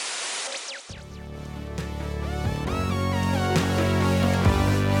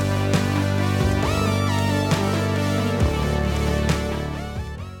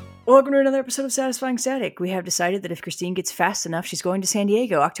Welcome to another episode of Satisfying Static. We have decided that if Christine gets fast enough, she's going to San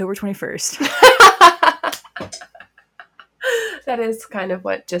Diego, October 21st. That is kind of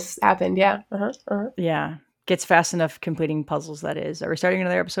what just happened, yeah. Yeah. Gets fast enough completing puzzles, that is. Are we starting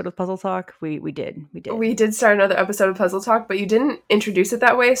another episode of Puzzle Talk? We did. We did start another episode of Puzzle Talk, but you didn't introduce it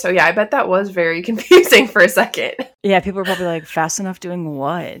that way, so yeah, I bet that was very confusing for a second. Yeah, people are probably like, fast enough doing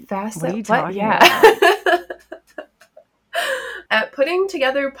what? Fast what are you enough? talking Yeah. about? At putting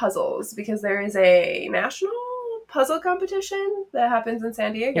together puzzles, because there is a national puzzle competition that happens in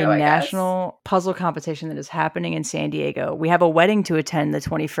San Diego, A national puzzle competition that is happening in San Diego. We have a wedding to attend the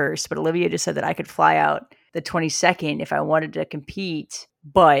 21st, but Olivia just said that I could fly out the 22nd if I wanted to compete.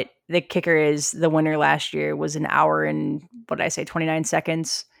 But the kicker is the winner last year was an hour and, 29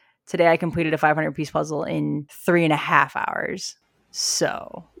 seconds. Today I completed a 500-piece puzzle in 3.5 hours.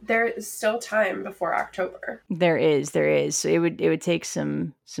 So there is still time before October. There is. So it would take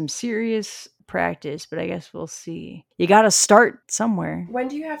some serious practice, but I guess we'll see. You got to start somewhere. When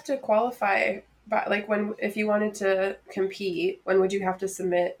do you have to qualify? If you wanted to compete, when would you have to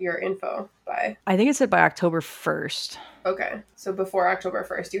submit your info by? I think it said by October 1st. Okay, so before October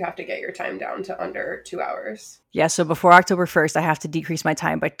 1st, you have to get your time down to under 2 hours. Yeah, so before October 1st, I have to decrease my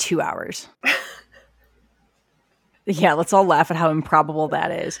time by 2 hours. Yeah, let's all laugh at how improbable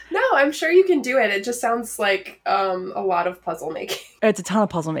that is. No, I'm sure you can do it. It just sounds like a lot of puzzle making. It's a ton of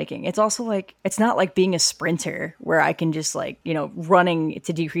puzzle making. It's also like, it's not like being a sprinter where I can just running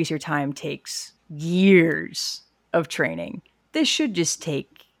to decrease your time takes years of training. This should just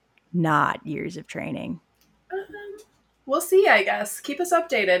take not years of training. We'll see, I guess. Keep us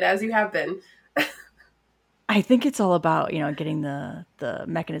updated as you have been. I think it's all about, getting the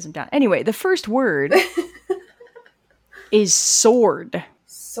mechanism down. Anyway, the first word is sword.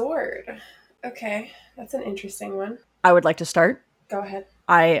 Sword. Okay, that's an interesting one. I would like to start. Go ahead.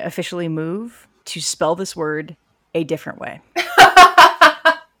 I officially move to spell this word a different way.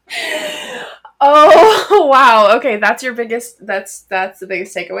 Oh, wow. Okay, that's the biggest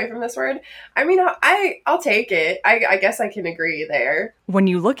takeaway from this word. I mean, I'll take it. I guess I can agree there. When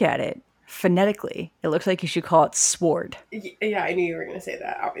you look at it, phonetically, it looks like you should call it sword. Yeah, I knew you were going to say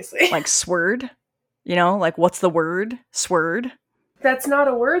that, obviously. Like sword? What's the word? Sword? That's not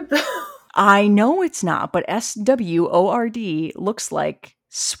a word, though. I know it's not, but SWORD looks like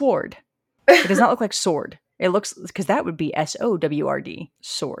sword. It does not look like sword. It looks, because that would be SOWRD,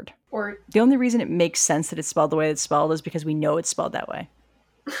 sword. Or the only reason it makes sense that it's spelled the way it's spelled is because we know it's spelled that way.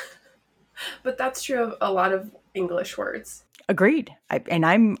 But that's true of a lot of English words. Agreed.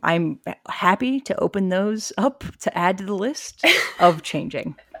 I'm happy to open those up to add to the list of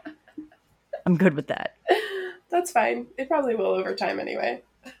changing. I'm good with that. That's fine. It probably will over time anyway.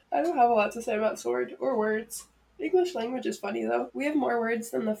 I don't have a lot to say about sword or words. English language is funny, though. We have more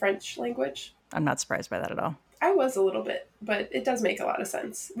words than the French language. I'm not surprised by that at all. I was a little bit, but it does make a lot of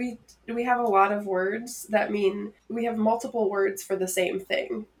sense. We have a lot of words that mean we have multiple words for the same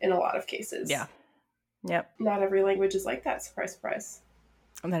thing in a lot of cases. Yeah. Yep. Not every language is like that. Surprise, surprise.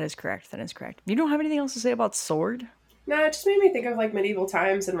 That is correct. You don't have anything else to say about sword? No, it just made me think of medieval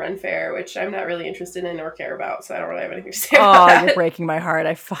times and Ren Fair, which I'm not really interested in or care about, so I don't really have anything to say about that. You're breaking my heart.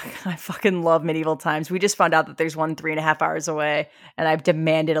 I fucking love medieval times. We just found out that there's one 3.5 hours away, and I've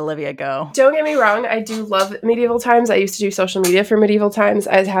demanded Olivia go. Don't get me wrong, I do love medieval times. I used to do social media for medieval times.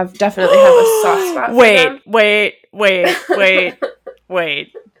 I definitely have a soft spot for them.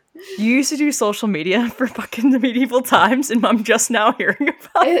 Wait. You used to do social media for fucking the medieval times, and I'm just now hearing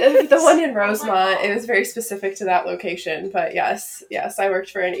about it. The one in Rosemont, it was very specific to that location, but yes, I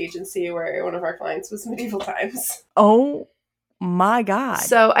worked for an agency where one of our clients was medieval times. Oh my god.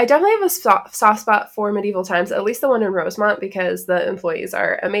 So I definitely have a soft spot for medieval times, at least the one in Rosemont, because the employees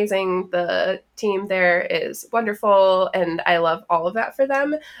are amazing, the team there is wonderful, and I love all of that for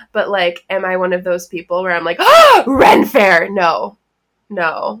them. But am I one of those people where I'm like, oh, Ren Fair? No.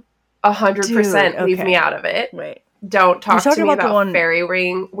 100% leave me out of it. Wait. Don't talk to me about fairy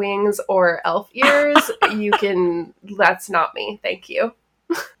wings or elf ears. That's not me. Thank you.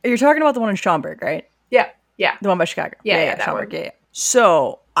 You're talking about the one in Schaumburg, right? Yeah. The one by Chicago. Yeah, Schaumburg. Yeah.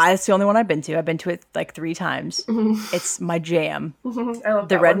 So, that's the only one I've been to. I've been to it 3 times. Mm-hmm. It's my jam. Mm-hmm. I love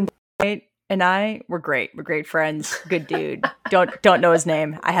the that red one. and white and I, we're great. We're great friends. Good dude. Don't know his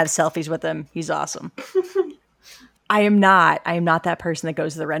name. I have selfies with him. He's awesome. I am not that person that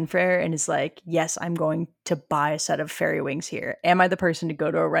goes to the Ren Fair and is like, yes, I'm going to buy a set of fairy wings here. Am I the person to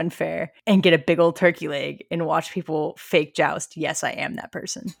go to a Ren Fair and get a big old turkey leg and watch people fake joust? Yes, I am that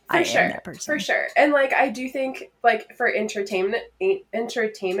person. I am that person. For sure. And I do think for entertainment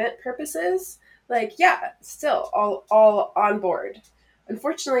purposes, still all on board.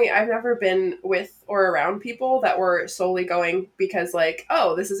 Unfortunately, I've never been with or around people that were solely going because, like,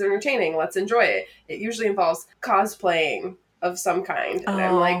 oh, this is entertaining, let's enjoy it. It usually involves cosplaying of some kind. And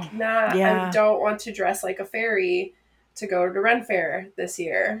I'm Oh, like, nah, I yeah. don't want to dress like a fairy to go to Ren Fair this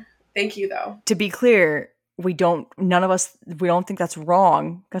year. Thank you, though. To be clear, none of us, we don't think that's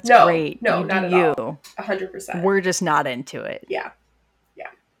wrong. That's No, great. no, You do not at you. all. 100%. We're just not into it. Yeah, yeah,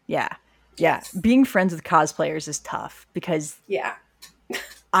 Yeah. Yeah. yes, Being friends with cosplayers is tough because yeah.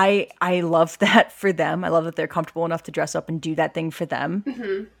 I love that for them. I love that they're comfortable enough to dress up and do that thing for them.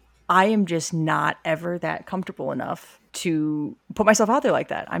 Hmm. I am just not ever that comfortable enough to put myself out there like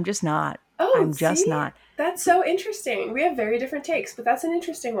that. I'm just not. Oh, I'm just see? not. That's so interesting. We have very different takes, but that's an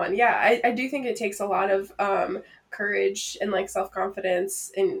interesting one. Yeah, I do think it takes a lot of courage and like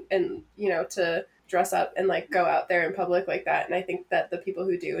self-confidence and you know to dress up and like go out there in public like that. And I think that the people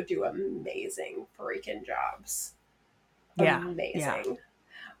who do amazing freaking jobs. Yeah. Yeah. Amazing.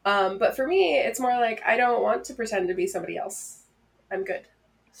 But for me, it's more like I don't want to pretend to be somebody else. I'm good.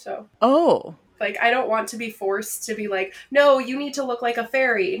 So Oh, like, I don't want to be forced to be like, no, you need to look like a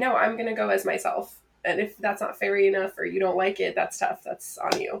fairy. No, I'm going to go as myself. And if that's not fairy enough or you don't like it, that's tough. That's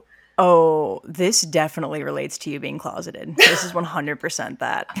on you. oh, this definitely relates to you being closeted. This is 100%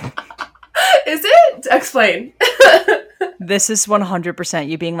 that. Is it? Explain. This is 100%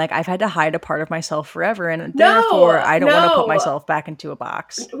 you being like, I've had to hide a part of myself forever, and No, therefore I don't want to put no. myself back into a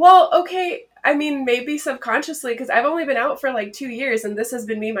box. Well, okay. I mean, maybe subconsciously, because I've only been out for like 2 years and this has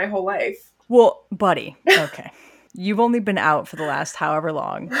been me my whole life. Well, buddy, okay. You've only been out for the last however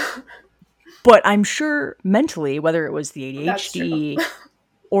long. But I'm sure mentally, whether it was the That's true. ADHD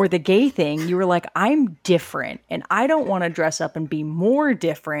or the gay thing, you were like, I'm different and I don't want to dress up and be more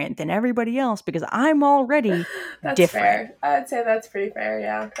different than everybody else because I'm already That's different. fair. I'd say that's pretty fair.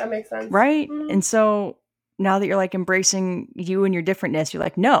 Yeah, that makes sense. Right? Mhm. And so now that you're like embracing you and your differentness, you're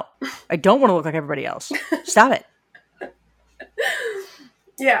like, no, I don't want to look like everybody else. Stop it.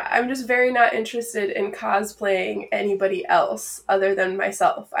 Yeah, I'm just very not interested in cosplaying anybody else other than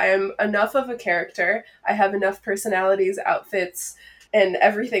myself. I am enough of a character. I have enough personalities, outfits, and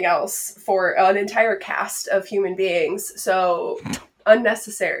everything else for an entire cast of human beings. So,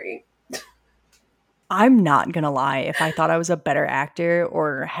 unnecessary. I'm not gonna lie. If I thought I was a better actor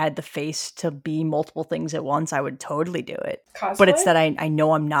or had the face to be multiple things at once, I would totally do it. Cosplay? But it's that I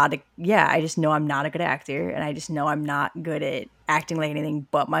know I'm not I just know I'm not a good actor, and I just know I'm not good at acting like anything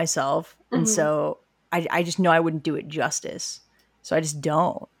but myself. And so I just know I wouldn't do it justice. So I just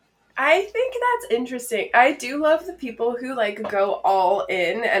don't. I think that's interesting. I do love the people who like go all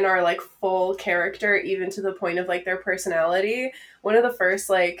in and are like full character, even to the point of like their personality. One of the first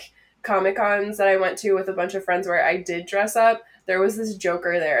like Comic-Cons that I went to with a bunch of friends where I did dress up, there was this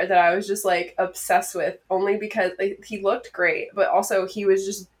Joker there that I was just like obsessed with, only because like, he looked great, but also he was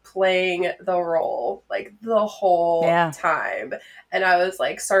just playing the role like the whole time. And I was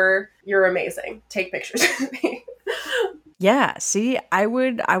like, sir, you're amazing. Take pictures with me. Yeah, see, I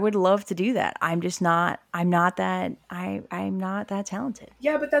would love to do that. I'm not that talented.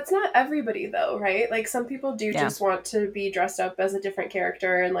 Yeah, but that's not everybody though, right? Like some people do just want to be dressed up as a different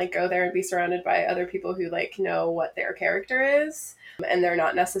character and like go there and be surrounded by other people who like know what their character is and they're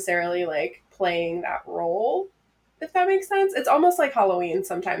not necessarily like playing that role. If that makes sense. It's almost like Halloween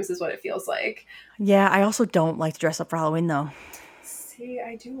sometimes is what it feels like. Yeah, I also don't like to dress up for Halloween though. See,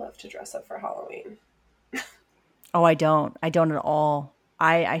 I do love to dress up for Halloween. Oh, I don't. I don't at all.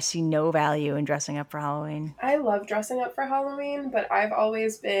 I see no value in dressing up for Halloween. I love dressing up for Halloween, but I've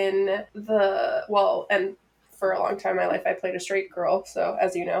always been and for a long time in my life I played a straight girl, so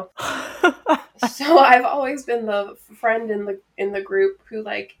as you know. So I've always been the friend in the group who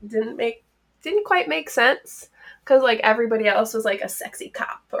like didn't quite make sense because like everybody else was like a sexy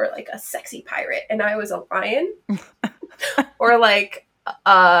cop or like a sexy pirate and I was a lion or like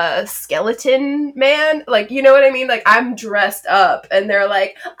a skeleton man, like you know what I mean, like I'm dressed up and they're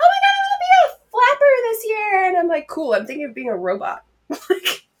like, oh my god, I'm gonna be a flapper this year, and I'm like, cool, I'm thinking of being a robot.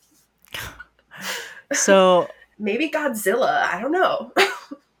 So maybe Godzilla, I don't know.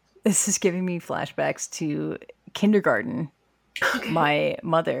 This is giving me flashbacks to kindergarten. Okay. My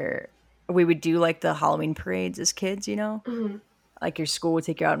mother, we would do like the Halloween parades as kids, you know? Mm-hmm. Like your school would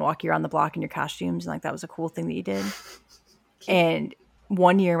take you out and walk you around the block in your costumes, and like that was a cool thing that you did. And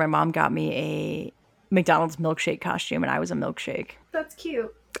one year my mom got me a McDonald's milkshake costume and I was a milkshake. That's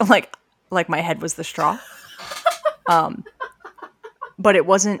cute. Like my head was the straw. But it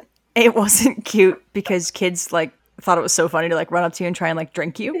wasn't cute because kids like thought it was so funny to like run up to you and try and like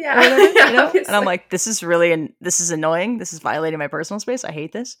drink you. Yeah. Whatever, yeah, you know? And I'm like, this is annoying. This is violating my personal space. I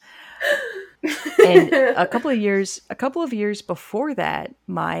hate this. And a couple of years before that,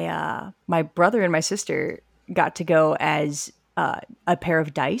 my brother and my sister got to go as a pair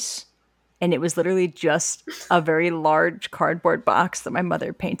of dice, and it was literally just a very large cardboard box that my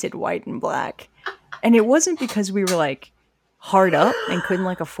mother painted white and black. And it wasn't because we were like hard up and couldn't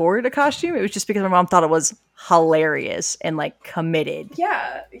like afford a costume. It was just because my mom thought it was hilarious and like committed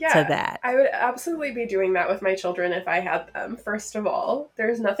yeah to that. I would absolutely be doing that with my children if I had them. First of all,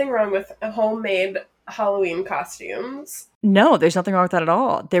 there's nothing wrong with homemade Halloween costumes. No, there's nothing wrong with that at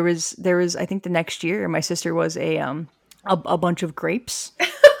all. There was I think the next year my sister was a bunch of grapes,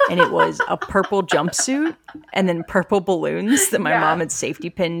 and it was a purple jumpsuit and then purple balloons that my mom had safety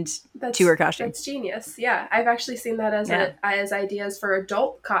pinned to her costume. That's genius. Yeah, I've actually seen that as ideas for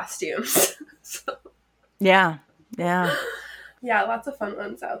adult costumes. So. Yeah, lots of fun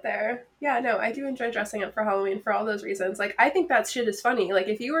ones out there. Yeah, no, I do enjoy dressing up for Halloween for all those reasons. Like, I think that shit is funny. Like,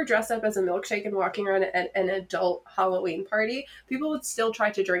 if you were dressed up as a milkshake and walking around at an adult Halloween party, people would still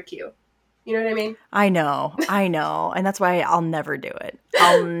try to drink you. You know what I mean? I know. And that's why I'll never do it.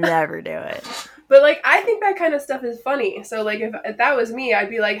 I'll never do it. But, like, I think that kind of stuff is funny. So, like, if that was me,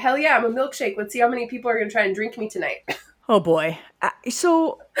 I'd be like, hell yeah, I'm a milkshake. Let's see how many people are going to try and drink me tonight. Oh, boy.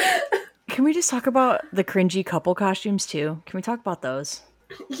 So... Can we just talk about the cringy couple costumes too? Can we talk about those?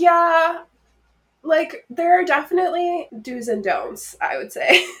 Yeah. Like, there are definitely do's and don'ts, I would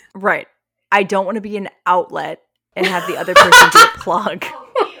say. Right. I don't want to be an outlet and have the other person be a plug.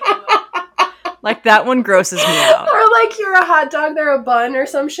 Like, that one grosses me out. Or like you're a hot dog, they're a bun or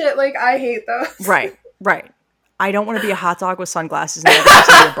some shit. Like, I hate those. Right. I don't want to be a hot dog with sunglasses and the other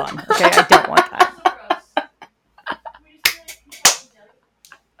person be a bun. Okay? I don't want that.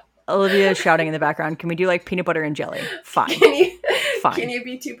 Olivia is shouting in the background. Can we do like peanut butter and jelly? Fine. Fine. Can you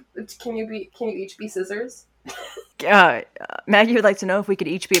each be scissors? Maggie would like to know if we could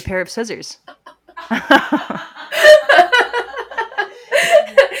each be a pair of scissors.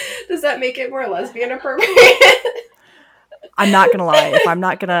 Does that make it more lesbian appropriate? I'm not gonna lie. If I'm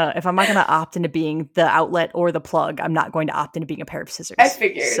not gonna opt into being the outlet or the plug, I'm not going to opt into being a pair of scissors. I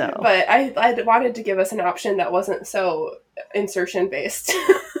figured, but I wanted to give us an option that wasn't so insertion based.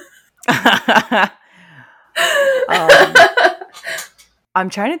 I'm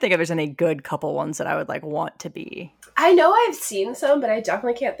trying to think if there's any good couple ones that I would like want to be. I know I've seen some, but I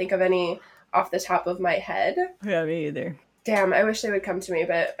definitely can't think of any off the top of my head. Yeah, me either. Damn, I wish they would come to me,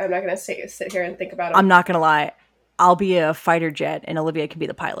 but I'm not gonna sit here and think about them. I'm not gonna lie. I'll be a fighter jet and Olivia can be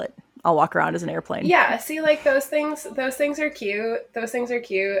the pilot. I'll walk around as an airplane. Yeah, see, like, those things are cute.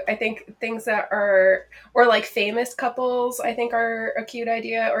 I think things that are, or like famous couples, I think are a cute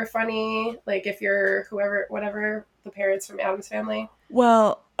idea or funny. Like, if you're whatever, the parents from Addams Family.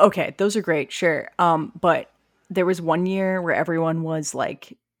 Well, okay, those are great, sure. But there was one year where everyone was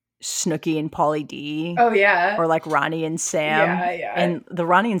like Snooki and Pauly D. Oh, yeah. Or like Ronnie and Sam. Yeah. And the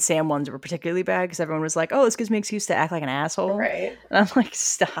Ronnie and Sam ones were particularly bad because everyone was like, oh, this gives me an excuse to act like an asshole. Right. And I'm like,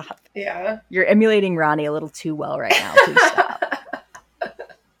 stop. Yeah. You're emulating Ronnie a little too well right now. Please stop.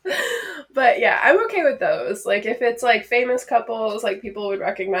 But yeah, I'm okay with those. Like, if it's like famous couples, like people would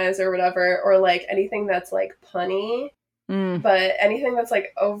recognize or whatever, or like anything that's like punny. But anything that's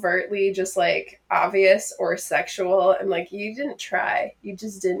like overtly just like obvious or sexual, I'm like, you didn't try. You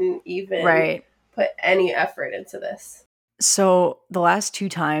just didn't even put any effort into this. So the last 2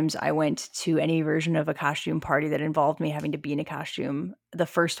 times I went to any version of a costume party that involved me having to be in a costume, the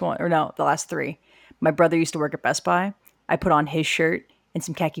last 3, my brother used to work at Best Buy. I put on his shirt and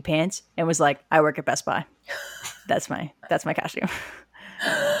some khaki pants and was like, I work at Best Buy. That's my costume.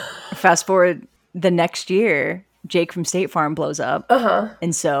 Fast forward the next year, Jake from State Farm blows up.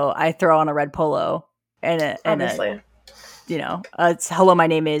 And so I throw on a red polo and it's hello, my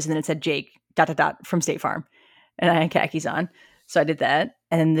name is, and then it said Jake ... from State Farm. And I had khakis on. So I did that.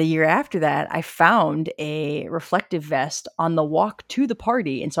 And then the year after that, I found a reflective vest on the walk to the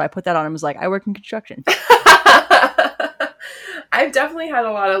party. And so I put that on and was like, I work in construction. I've definitely had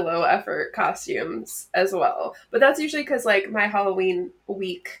a lot of low effort costumes as well. But that's usually because like my Halloween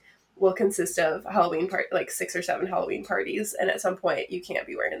week will consist of like 6 or 7 Halloween parties. And at some point you can't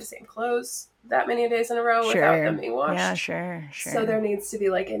be wearing the same clothes that many days in a row without them being washed. Yeah, sure. So there needs to be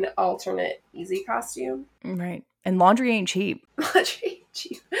like an alternate easy costume. Right. And laundry ain't cheap.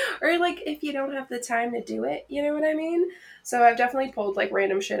 Or like if you don't have the time to do it, you know what I mean? So I've definitely pulled like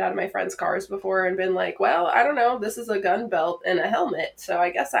random shit out of my friends' cars before and been like, well, I don't know, this is a gun belt and a helmet, so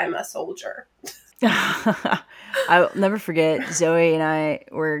I guess I'm a soldier. I'll never forget, Zoe and I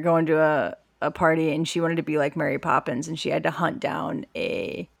were going to a party and she wanted to be like Mary Poppins, and she had to hunt down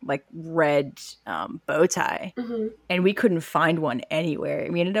a like red bow tie, and we couldn't find one anywhere.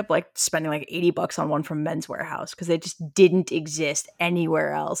 We ended up like spending like $80 on one from Men's Warehouse because they just didn't exist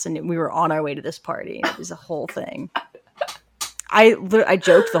anywhere else, and we were on our way to this party. It was a whole thing. I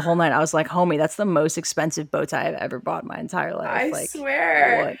joked the whole night. I was like, homie, that's the most expensive bow tie I've ever bought in my entire life. I like,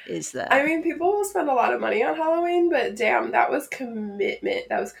 swear. What is that? I mean, people will spend a lot of money on Halloween, but damn, that was commitment.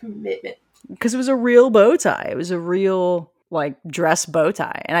 Because it was a real bow tie. It was a real, like, dress bow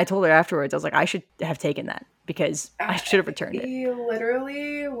tie. And I told her afterwards, I was like, I should have taken that because I should have returned it. You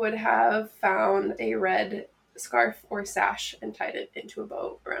literally would have found a red scarf or sash and tied it into a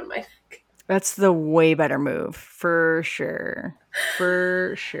bow around my neck. That's the way better move, for sure.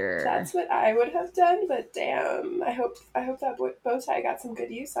 For sure. That's what I would have done, but damn, I hope that bow tie got some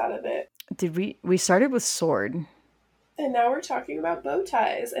good use out of it. Did we started with sword. And now we're talking about bow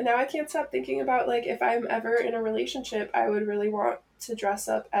ties. And now I can't stop thinking about, like, if I'm ever in a relationship, I would really want to dress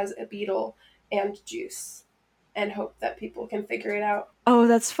up as a beetle and Juice and hope that people can figure it out. Oh,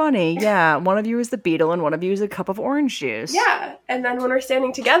 that's funny. Yeah. One of you is the beetle and one of you is a cup of orange juice. Yeah. And then when we're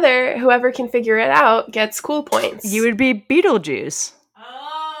standing together, whoever can figure it out gets cool points. You would be Beetlejuice.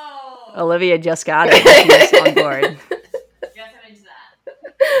 Oh. Olivia just got it. She's on board. Guess I'm into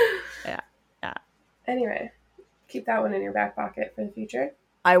that. Yeah. Anyway, keep that one in your back pocket for the future.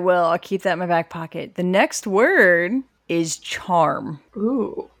 I will. I'll keep that in my back pocket. The next word is charm.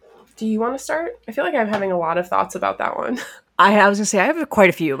 Ooh. Do you want to start? I feel like I'm having a lot of thoughts about that one. I was gonna say I have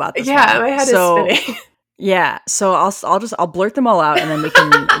quite a few about this. Yeah, one. my head is spinning. Yeah, so I'll blurt them all out and then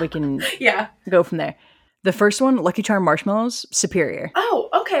we can yeah, go from there. The first one, Lucky Charm marshmallows, superior. Oh,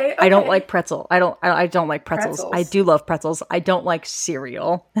 okay. I don't like pretzel. I don't like pretzels. I do love pretzels. I don't like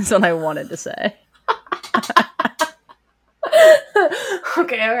cereal. That's what I wanted to say.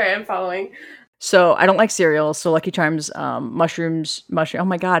 Okay, all right, I'm following. So I don't like cereal. So Lucky Charms, mushrooms. Oh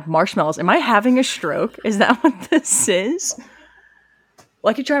my God, marshmallows. Am I having a stroke? Is that what this is?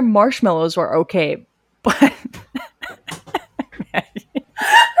 Lucky Charm marshmallows are okay, but I'm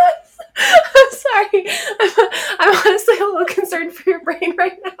sorry. I'm honestly a little concerned for your brain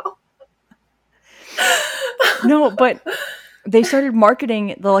right now. No, but they started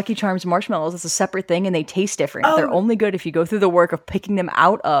marketing the Lucky Charms marshmallows as a separate thing, and they taste different. Oh. They're only good if you go through the work of picking them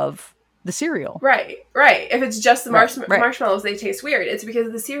out of the cereal. Right. If it's just the Right. marshmallows, they taste weird. It's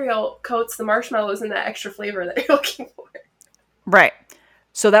because the cereal coats the marshmallows in that extra flavor that you're looking for. Right.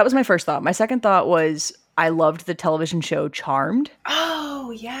 So that was my first thought. My second thought was I loved the television show Charmed. Oh,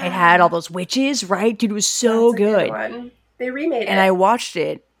 yeah. It had all those witches, right? Dude, it was so That's a good. one. They remade it. And I watched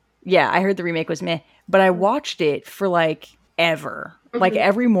it. Yeah, I heard the remake was meh, but I watched it for like ever. Like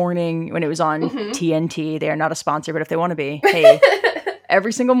every morning when it was on TNT. They are not a sponsor, but if they want to be, hey.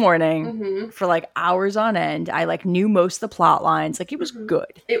 Every single morning for like hours on end. I like knew most of the plot lines. Like it was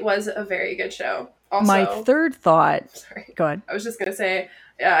good. It was a very good show. Also, My third thought. Sorry. Go ahead. I was just going to say,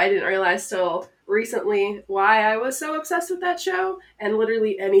 I didn't realize till recently why I was so obsessed with that show and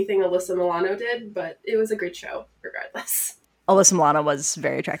literally anything Alyssa Milano did, but it was a good show regardless. Alyssa Milano was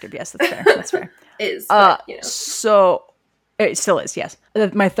very attractive. Yes, that's fair. That's fair. But, So it still is, yes.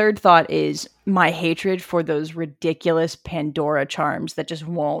 My third thought is my hatred for those ridiculous Pandora charms that just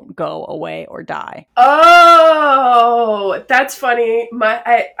won't go away or die. Oh, that's funny.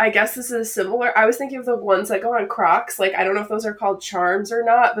 I guess this is similar. I was thinking of the ones that go on Crocs. Like, I don't know if those are called charms or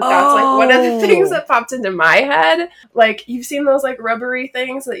not, but that's like one of the things that popped into my head. Like, you've seen those like rubbery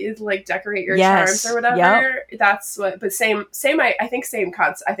things that you like decorate your charms or whatever. Yep. That's what. But same. I think same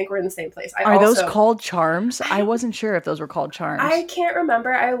cuts. I think we're in the same place. Are those called charms? I wasn't sure if those were called charms. I can't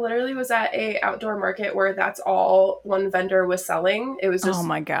remember. I literally was at a outdoor market where that's all one vendor was selling. It was just oh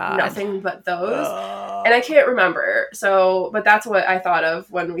my God. nothing but those. And I can't remember. So, but that's what I thought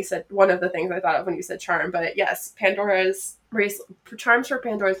of when we said, one of the things I thought of when you said charm. But yes, Pandora's charms for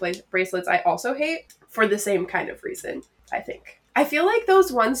Pandora's bracelets I also hate for the same kind of reason, I think. I feel like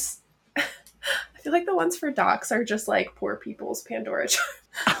those ones, I feel like the ones for Docs are just like poor people's Pandora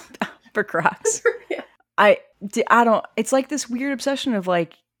charms. For Crocs. Yeah. I don't, it's like this weird obsession of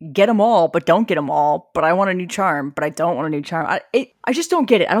like, get them all, but don't get them all. But I want a new charm, but I don't want a new charm. I just don't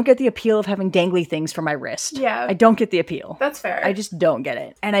get it. I don't get the appeal of having dangly things for my wrist. Yeah. I don't get the appeal. That's fair. I just don't get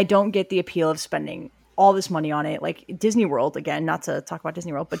it. And I don't get the appeal of spending all this money on it. Like Disney World, again, not to talk about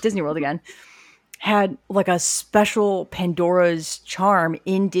Disney World, but Disney World again, had like a special Pandora's charm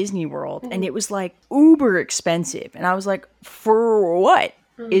in Disney World. And it was like uber expensive. And I was like, for what?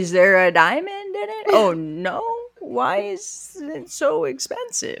 Is there a diamond in it? Oh no. Why is it so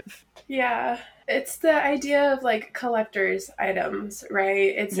expensive? Yeah. It's the idea of like collector's items,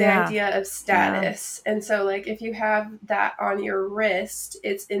 right? It's the Yeah. idea of status. And so like if you have that on your wrist,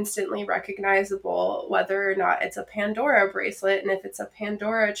 it's instantly recognizable whether or not it's a Pandora bracelet and if it's a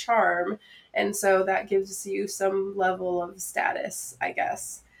Pandora charm. And so that gives you some level of status, I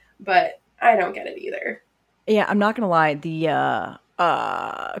guess. But I don't get it either. Yeah, I'm not gonna lie. The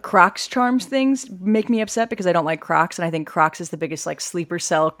Crocs charms things make me upset because I don't like Crocs, and I think Crocs is the biggest like sleeper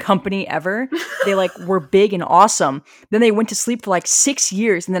cell company ever. They like were big and awesome. Then they went to sleep for like 6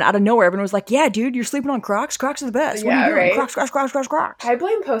 years, and then out of nowhere, everyone was like, "Yeah, dude, you're sleeping on Crocs. Crocs are the best. What are Yeah, you doing? right. Crocs, Crocs, Crocs, Crocs, Crocs." I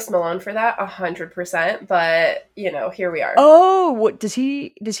blame Post Malone for that 100%, but you know, here we are. Oh, what does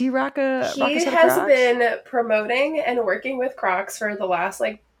he rock a He rock a set of has Crocs? been promoting and working with Crocs for the last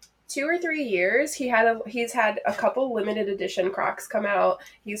like 2 or 3 years. He's had a couple limited edition Crocs come out.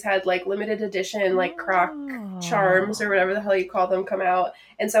 He's had like limited edition like Croc charms or whatever the hell you call them come out.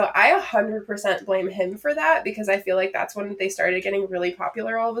 And so I 100% blame him for that because I feel like that's when they started getting really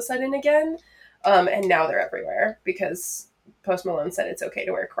popular all of a sudden again. And now they're everywhere because Post Malone said it's okay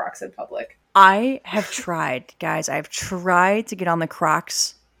to wear Crocs in public. I have tried, guys. I've tried to get on the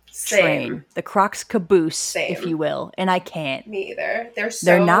Crocs train, the Crocs caboose, if you will, and I can't. Me either.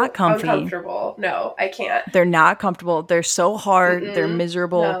 They're not comfy. Uncomfortable. No, I can't. They're not comfortable. They're so hard. They're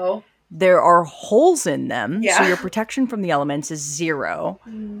miserable. No. There are holes in them, Yeah. so your protection from the elements is zero.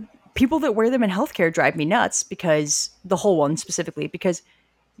 People that wear them in healthcare drive me nuts because the whole one specifically, because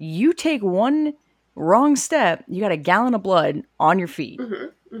you take one wrong step, you got a gallon of blood on your feet.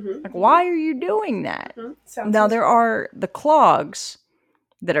 Like, why are you doing that? Now, there are the clogs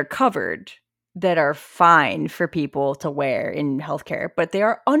that are covered that are fine for people to wear in healthcare, but they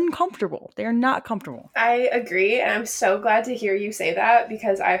are uncomfortable. They are not comfortable. I agree, and I'm so glad to hear you say that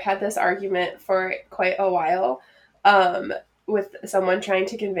because I've had this argument for quite a while with someone trying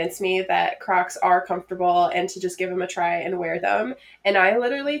to convince me that Crocs are comfortable and to just give them a try and wear them. And I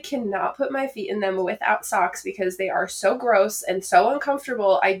literally cannot put my feet in them without socks because they are so gross and so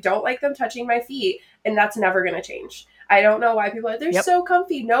uncomfortable. I don't like them touching my feet, and that's never going to change. I don't know why people are, they're so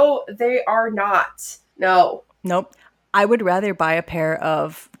comfy. No, they are not. No. Nope. I would rather buy a pair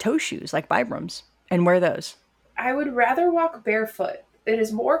of toe shoes like Vibrams and wear those. I would rather walk barefoot. It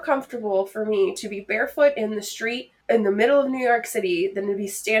is more comfortable for me to be barefoot in the street in the middle of New York City than to be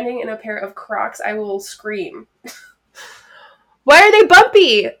standing in a pair of Crocs. I will scream. Why are they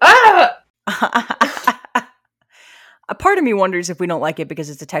bumpy? Ah! A part of me wonders if we don't like it because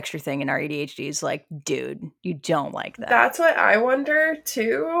it's a texture thing and our ADHD is like, dude, you don't like that. That's what I wonder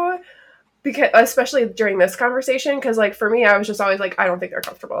too. Because especially during this conversation, because like for me, I was just always like, I don't think they're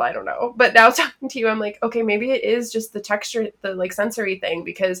comfortable. I don't know. But now talking to you, I'm like, okay, maybe it is just the texture, the like sensory thing,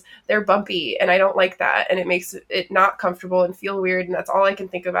 because they're bumpy and I don't like that, and it makes it not comfortable and feel weird, and that's all I can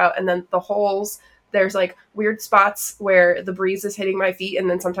think about. And then the holes, there's like weird spots where the breeze is hitting my feet, and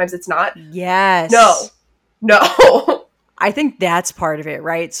then sometimes it's not. Yes. No. I think that's part of it,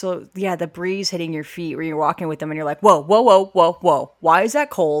 right? So, yeah, the breeze hitting your feet where you're walking with them and you're like, whoa, whoa, whoa, whoa, whoa. Why is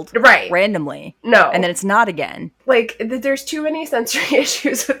that cold? Right. Randomly. No. And then it's not again. Like, there's too many sensory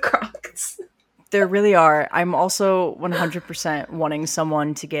issues with Crocs. There really are. I'm also 100% wanting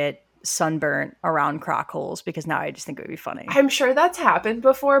someone to get sunburnt around Croc holes because now I just think it would be funny. I'm sure that's happened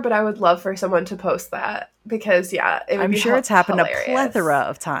before, but I would love for someone to post that because, yeah, it would I'm be sure it's happened hilarious. a plethora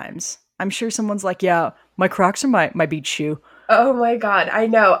of times. I'm sure someone's like, yeah, my Crocs are my beach shoe. Oh my god, I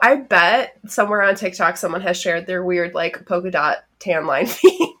know. I bet somewhere on TikTok someone has shared their weird, like, polka dot tan line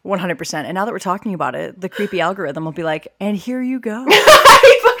feet. 100%. And now that we're talking about it, the creepy algorithm will be like, and here you go.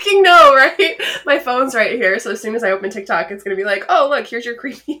 I fucking know, right? My phone's right here, so as soon as I open TikTok, it's going to be like, oh, look, here's your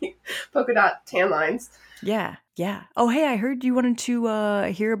creepy polka dot tan lines. Yeah. Oh, hey, I heard you wanted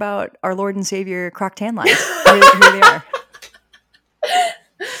to hear about our Lord and Savior Croc tan lines. Here they are.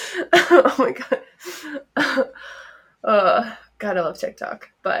 Oh my god. God, I love TikTok.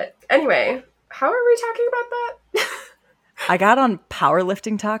 But anyway, how are we talking about that? I got on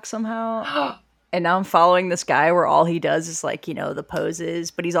powerlifting talk somehow. And now I'm following this guy where all he does is like, you know, the poses,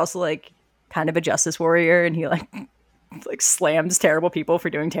 but he's also like kind of a justice warrior and he like slams terrible people for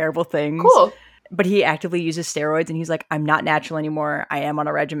doing terrible things. Cool. But he actively uses steroids and he's like, I'm not natural anymore. I am on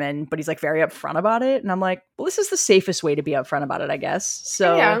a regimen, but he's like very upfront about it. And I'm like, well, this is the safest way to be upfront about it, I guess.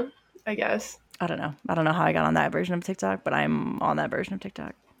 So yeah, I guess. I don't know how I got on that version of TikTok, but I'm on that version of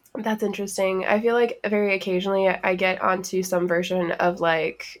TikTok. That's interesting. I feel like very occasionally I get onto some version of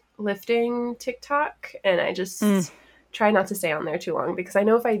like lifting TikTok and I just try not to stay on there too long because I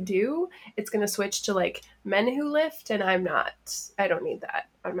know if I do, it's going to switch to like men who lift and I don't need that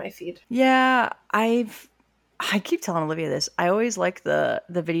on my feed. Yeah, I keep telling Olivia this. I always like the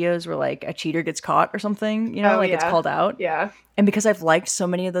videos where like a cheater gets caught or something, you know, like it's called out. Yeah. And because I've liked so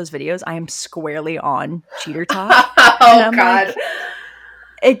many of those videos, I am squarely on cheater talk. Oh God. Like,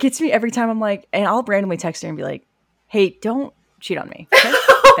 it gets me every time. I'm like, and I'll randomly text her and be like, "Hey, don't cheat on me." Okay?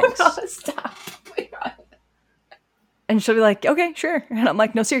 Thanks. No, stop. Oh my God. And she'll be like, "Okay, sure." And I'm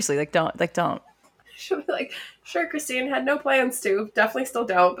like, "No, seriously, like don't." She'll be like, "Sure, Christine, had no plans to. Definitely still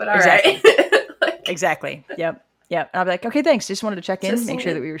don't, but all Exactly. right." Like, Exactly. Yep. And I'll be like, "Okay, thanks. Just wanted to check in, make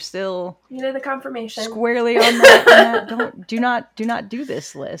sure that we were still you know the confirmation. squarely on that. Do not do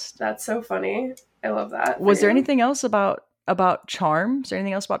this list." That's so funny. I love that. Was there anything else about charm? Is there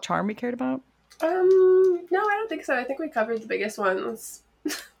anything else about charm we cared about? No, I don't think so. I think we covered the biggest ones.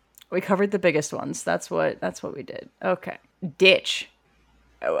 We covered the biggest ones. That's what we did. Okay. Ditch.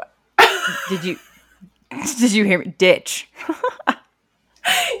 Oh, did you hear me? Ditch.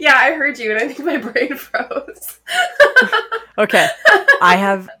 Yeah, I heard you, and I think my brain froze. Okay. I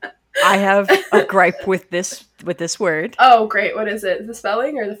have a gripe with this word. Oh, great. What is it? The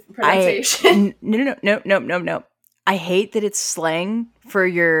spelling or the pronunciation? No. I hate that it's slang for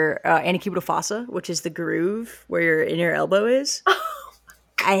your antecubital fossa, which is the groove where your inner elbow is.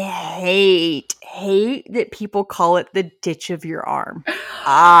 I hate that people call it the ditch of your arm.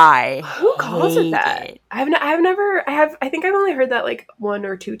 Who calls it that? It. I think I've only heard that like 1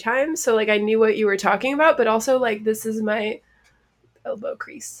 or 2 times. So like I knew what you were talking about, but also like this is my elbow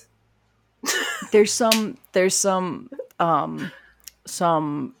crease. There's some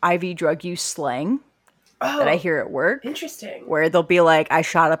IV drug use slang that I hear at work. Interesting. Where they'll be like, "I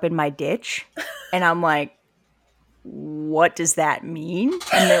shot up in my ditch," and I'm like, "What does that mean?"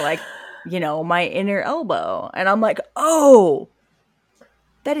 And they're like, "My inner elbow," and I'm like, "Oh,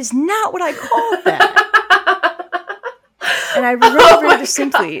 that is not what I called that." And I remember very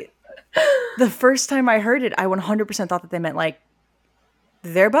distinctly the first time I heard it, I 100% thought that they meant like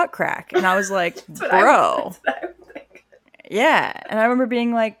their butt crack, and I was like, "Bro." Yeah, and I remember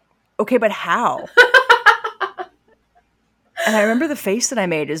being like, "Okay, but how?" And I remember the face that I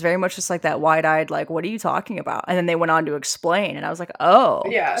made is very much just like that wide-eyed, like, "What are you talking about?" And then they went on to explain, and I was like, "Oh."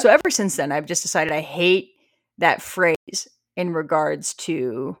 Yeah. So ever since then, I've just decided I hate that phrase in regards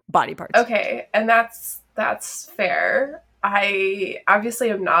to body parts. Okay, and that's fair. I obviously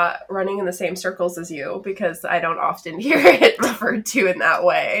am not running in the same circles as you because I don't often hear it referred to in that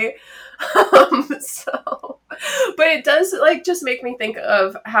way. But it does like just make me think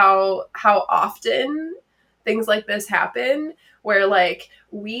of how often things like this happen where like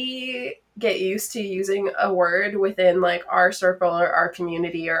we get used to using a word within like our circle or our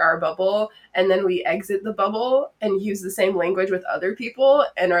community or our bubble, and then we exit the bubble and use the same language with other people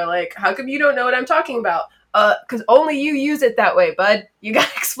and are like, "How come you don't know what I'm talking about?" Because only you use it that way, bud. You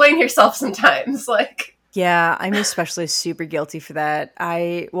gotta explain yourself sometimes. Like, Yeah, I'm especially super guilty for that.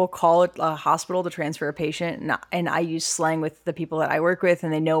 I will call it a hospital to transfer a patient, and I use slang with the people that I work with,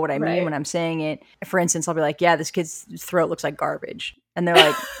 and they know what I mean when I'm saying it. For instance, I'll be like, "Yeah, this kid's throat looks like garbage," and they're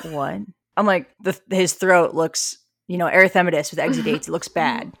like, "What?" I'm like, "His throat looks, erythematous with exudates. It looks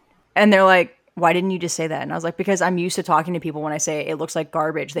bad," and they're like, "Why didn't you just say that?" And I was like, "Because I'm used to talking to people when I say it looks like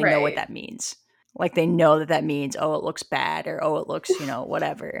garbage. They know what that means. Like they know that means, oh, it looks bad, or oh, it looks,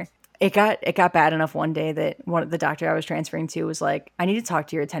 whatever." It got bad enough one day that the doctor I was transferring to was like, "I need to talk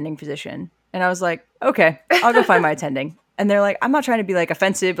to your attending physician." And I was like, "Okay, I'll go find my attending." And they're like, "I'm not trying to be like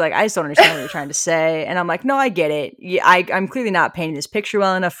offensive. Like, I just don't understand what you're trying to say." And I'm like, "No, I get it. Yeah, I'm clearly not painting this picture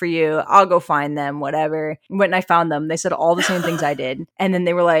well enough for you. I'll go find them, whatever." When I found them, they said all the same things I did. And then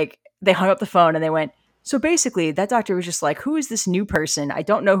they were like, they hung up the phone and they went, "So basically, that doctor was just like, who is this new person? I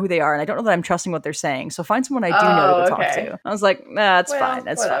don't know who they are, and I don't know that I'm trusting what they're saying. So find someone I do know to go talk to." I was like, "Nah, that's fine.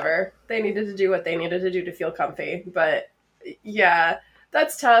 That's whatever. Fine." They needed to do what they needed to do to feel comfy. But yeah,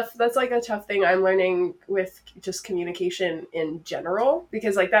 that's tough. That's like a tough thing I'm learning with just communication in general,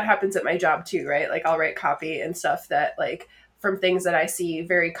 because like that happens at my job too, right? Like I'll write copy and stuff that like from things that I see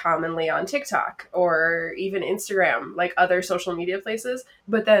very commonly on TikTok or even Instagram, like other social media places.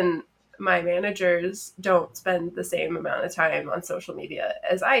 But then my managers don't spend the same amount of time on social media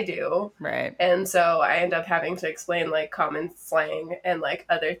as I do. Right. And so I end up having to explain like common slang and like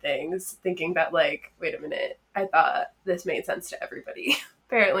other things, thinking that like, wait a minute, I thought this made sense to everybody.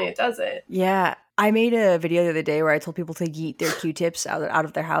 Apparently it doesn't. Yeah. I made a video the other day where I told people to yeet their Q-tips out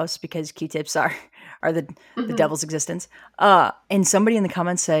of their house because Q-tips are the devil's existence. And somebody in the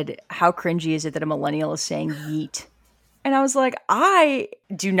comments said, "How cringy is it that a millennial is saying yeet?" And I was like, I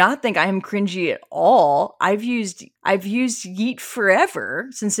do not think I am cringy at all. I've used yeet forever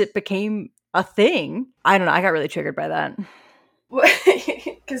since it became a thing. I don't know. I got really triggered by that.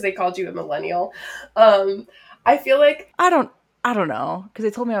 Because they called you a millennial. I feel like I don't know, because they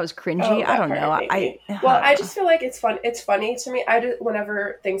told me I was cringy. I that don't part, know. maybe. I Well, don't I know. just feel like it's fun. It's funny to me.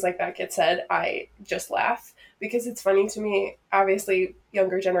 Whenever things like that get said, I just laugh because it's funny to me. Obviously,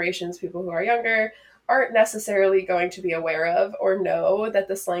 younger generations, people who are younger, aren't necessarily going to be aware of or know that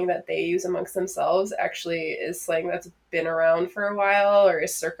the slang that they use amongst themselves actually is slang that's been around for a while or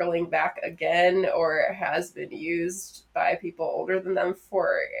is circling back again or has been used by people older than them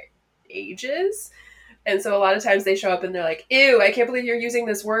for ages. And so a lot of times they show up and they're like, ew, I can't believe you're using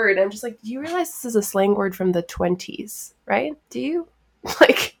this word. And I'm just like, do you realize this is a slang word from the 20s, right? Do you?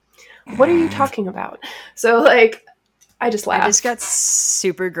 Like, what are you talking about? So, like, I just laughed. I just got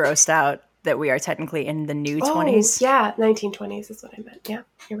super grossed out that we are technically in the new 20s. Yeah, 1920s is what I meant. Yeah,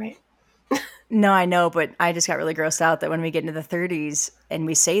 you're right. No, I know, but I just got really grossed out that when we get into the 30s and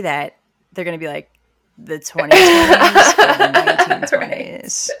we say that, they're going to be like, the 2020s or the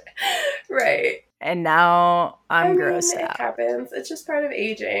 1920s. Right. And now I'm grossed it out. happens. It's just part of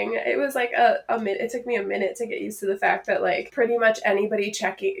aging. It was like a minute. It took me a minute to get used to the fact that like pretty much anybody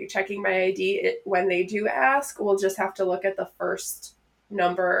checking my ID when they do ask will just have to look at the first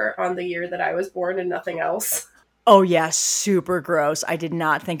number on the year that I was born and nothing else. Oh yeah, super gross. I did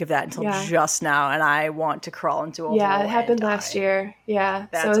not think of that until Yeah. just now, and I want to crawl into a hole. Yeah, it happened and last die. year. Yeah.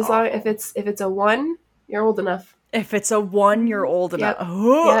 That's so as long awful. if it's a 1, you're old enough. If it's a 1, you're old enough. Yep.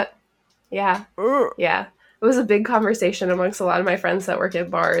 Ugh. Yep. Yeah. Ugh. Yeah. It was a big conversation amongst a lot of my friends that work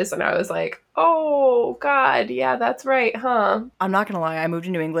at bars, and I was like, oh, God, yeah, that's right, huh? I'm not going to lie. I moved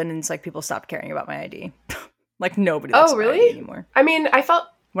to New England, and it's like people stopped caring about my ID. Like nobody looks at my really? ID anymore. I mean, I felt...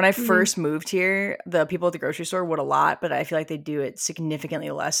 When I first moved here, the people at the grocery store would a lot, but I feel like they do it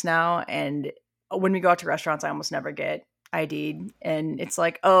significantly less now. And when we go out to restaurants, I almost never get ID'd. And it's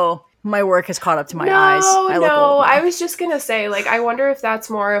like, oh, my work has caught up to my eyes. I look old now. I was just going to say, like, I wonder if that's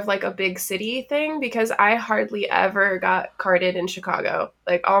more of, like, a big city thing, because I hardly ever got carded in Chicago.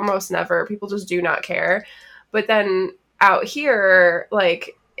 Like, almost never. People just do not care. But then out here,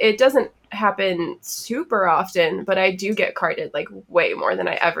 like, it doesn't happen super often, but I do get carded, like, way more than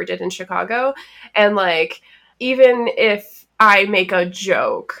I ever did in Chicago. And, like, even if I make a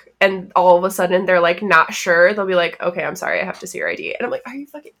joke and all of a sudden they're like not sure, they'll be like, okay, I'm sorry, I have to see your ID. And I'm like, are you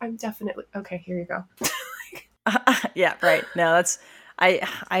fucking... I'm definitely... Okay, here you go. Yeah, right. No, that's...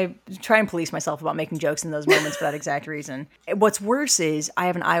 I try and police myself about making jokes in those moments for that exact reason. What's worse is I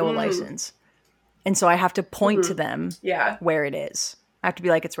have an Iowa license. And so I have to point to them where it is. I have to be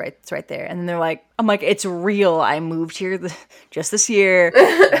like, it's right there. And then they're like, I'm like, it's real. I moved here just this year.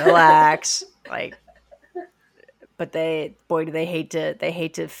 Relax. Like, but do they hate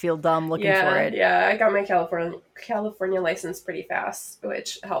to feel dumb looking for it. Yeah, I got my California license pretty fast,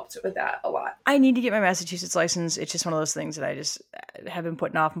 which helped with that a lot. I need to get my Massachusetts license. It's just one of those things that I just have been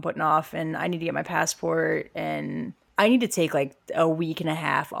putting off, and I need to get my passport, and I need to take like a week and a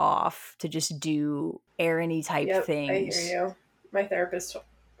half off to just do errandy type things. I hear you. My therapist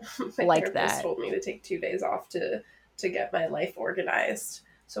told me to take 2 days off to get my life organized.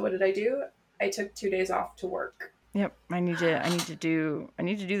 So what did I do? I took 2 days off to work. Yep, I need to do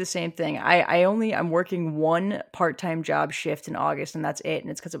the same thing. I'm working one part-time job shift in August, and that's it, and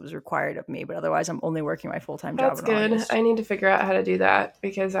it's because it was required of me. But otherwise, I'm only working my full-time job. That's good. August. I need to figure out how to do that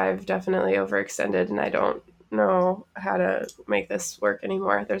because I've definitely overextended, and I don't know how to make this work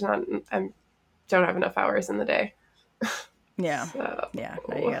anymore. I don't have enough hours in the day. Yeah. So, yeah.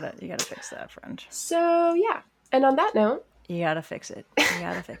 No, you gotta fix that, friend. So yeah. And on that note, you gotta fix it. You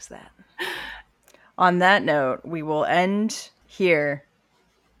gotta fix that. On that note, we will end here.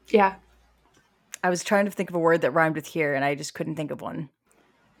 Yeah. I was trying to think of a word that rhymed with here, and I just couldn't think of one.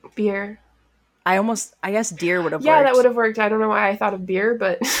 Beer. I guess deer would have worked. Yeah, that would have worked. I don't know why I thought of beer,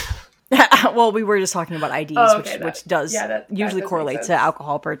 but... Well, we were just talking about IDs, which does usually correlate to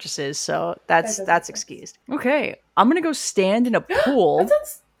alcohol purchases, so that's excused. Okay, I'm gonna go stand in a pool.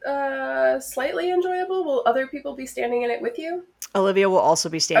 That sounds slightly enjoyable. Will other people be standing in it with you? Olivia will also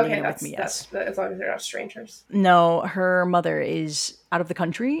be standing in it with me, yes. As long as they're not strangers. No, her mother is out of the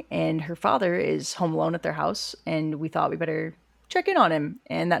country, and her father is home alone at their house, and we thought we better check in on him,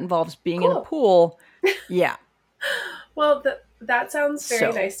 and that involves being in a pool. Yeah. Well, that sounds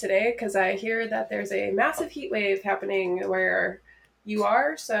very nice today, because I hear that there's a massive heat wave happening where you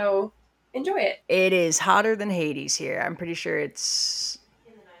are, so enjoy it. It is hotter than Hades here. I'm pretty sure it's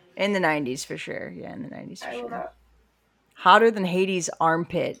in the 90s for sure. Yeah, in the 90s for sure. Hotter than Hades'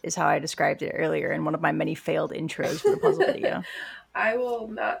 armpit is how I described it earlier in one of my many failed intros for the puzzle video. I will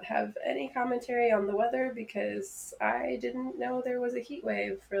not have any commentary on the weather because I didn't know there was a heat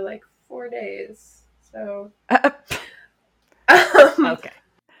wave for like 4 days. So... Okay.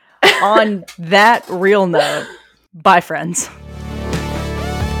 on that real note, bye, friends.